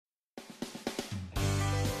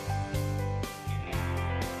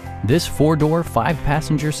This 4-door,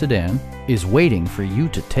 5-passenger sedan is waiting for you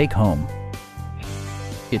to take home.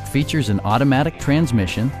 It features an automatic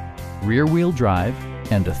transmission, rear-wheel drive,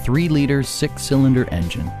 and a 3-liter 6-cylinder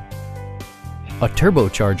engine. A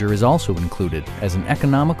turbocharger is also included as an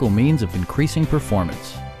economical means of increasing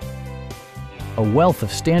performance. A wealth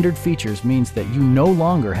of standard features means that you no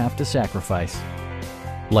longer have to sacrifice,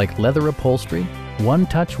 like leather upholstery,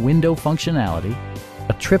 one-touch window functionality,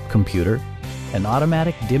 a trip computer, an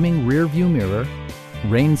automatic dimming rear-view mirror,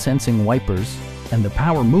 rain-sensing wipers, and the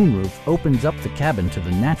power moonroof opens up the cabin to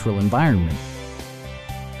the natural environment.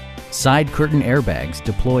 Side curtain airbags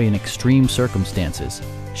deploy in extreme circumstances,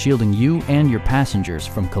 shielding you and your passengers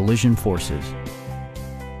from collision forces.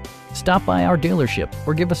 Stop by our dealership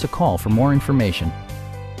or give us a call for more information.